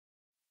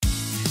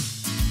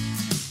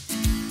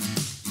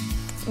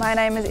My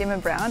name is Emma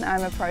Brown.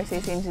 I'm a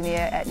process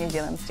engineer at New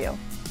Zealand Steel.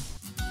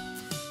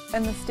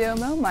 In the steel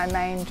mill, my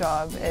main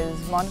job is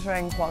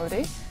monitoring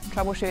quality,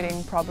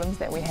 troubleshooting problems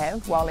that we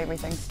have while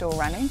everything's still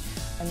running,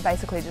 and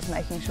basically just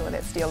making sure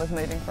that steel is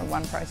moving from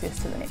one process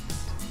to the next.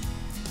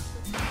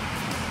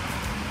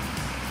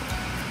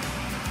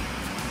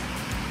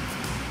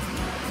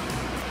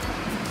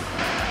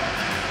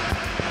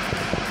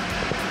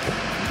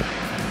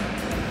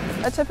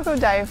 A typical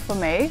day for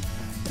me,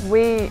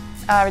 we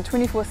are a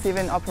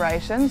 24/7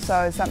 operation,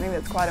 so something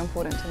that's quite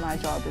important to my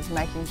job is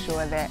making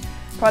sure that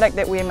product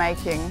that we're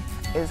making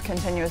is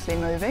continuously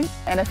moving,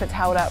 and if it's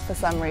held up for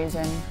some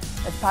reason,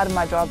 it's part of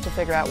my job to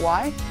figure out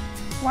why.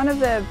 One of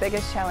the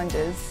biggest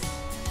challenges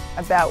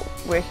about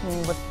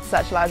working with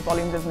such large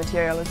volumes of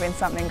material is when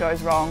something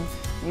goes wrong,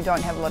 you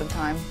don't have a lot of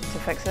time to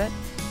fix it,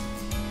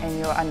 and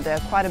you're under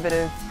quite a bit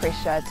of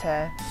pressure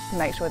to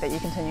make sure that you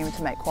continue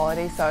to make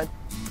quality. So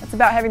it's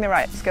about having the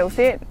right skill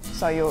set,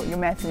 so your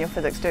maths and your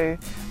physics do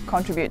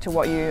contribute to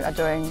what you are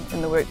doing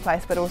in the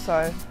workplace, but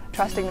also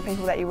trusting the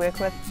people that you work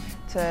with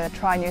to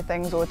try new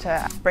things or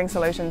to bring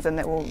solutions in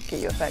that will get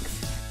you a fix.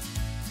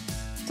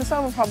 To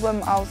solve a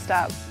problem, I'll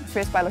start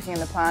first by looking in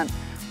the plant.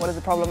 What does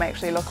the problem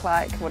actually look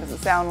like? What does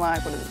it sound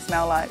like? What does it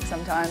smell like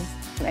sometimes?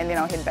 And then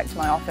I'll head back to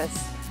my office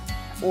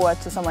or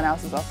to someone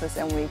else's office,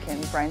 and we can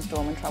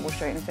brainstorm and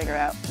troubleshoot and figure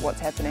out what's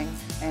happening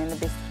and the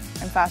best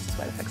and fastest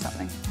way to fix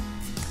something.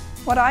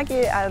 What I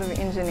get out of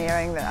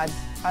engineering that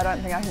I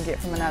don't think I can get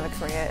from another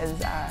career is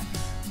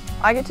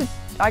I get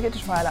to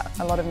try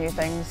a lot of new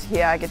things.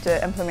 Here I get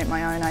to implement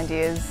my own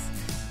ideas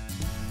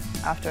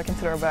after a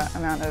considerable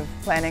amount of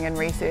planning and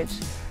research,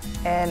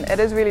 and it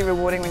is really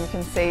rewarding when you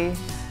can see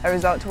a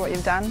result to what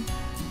you've done,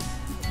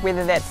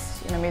 whether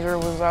that's a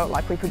measurable result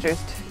like we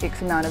produced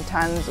X amount of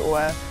tonnes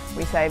or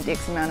we saved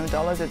X amount of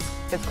dollars.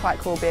 It's quite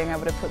cool being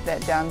able to put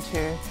that down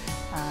to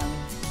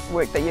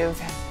work that you've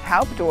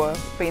helped or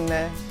been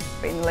the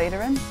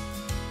leader in.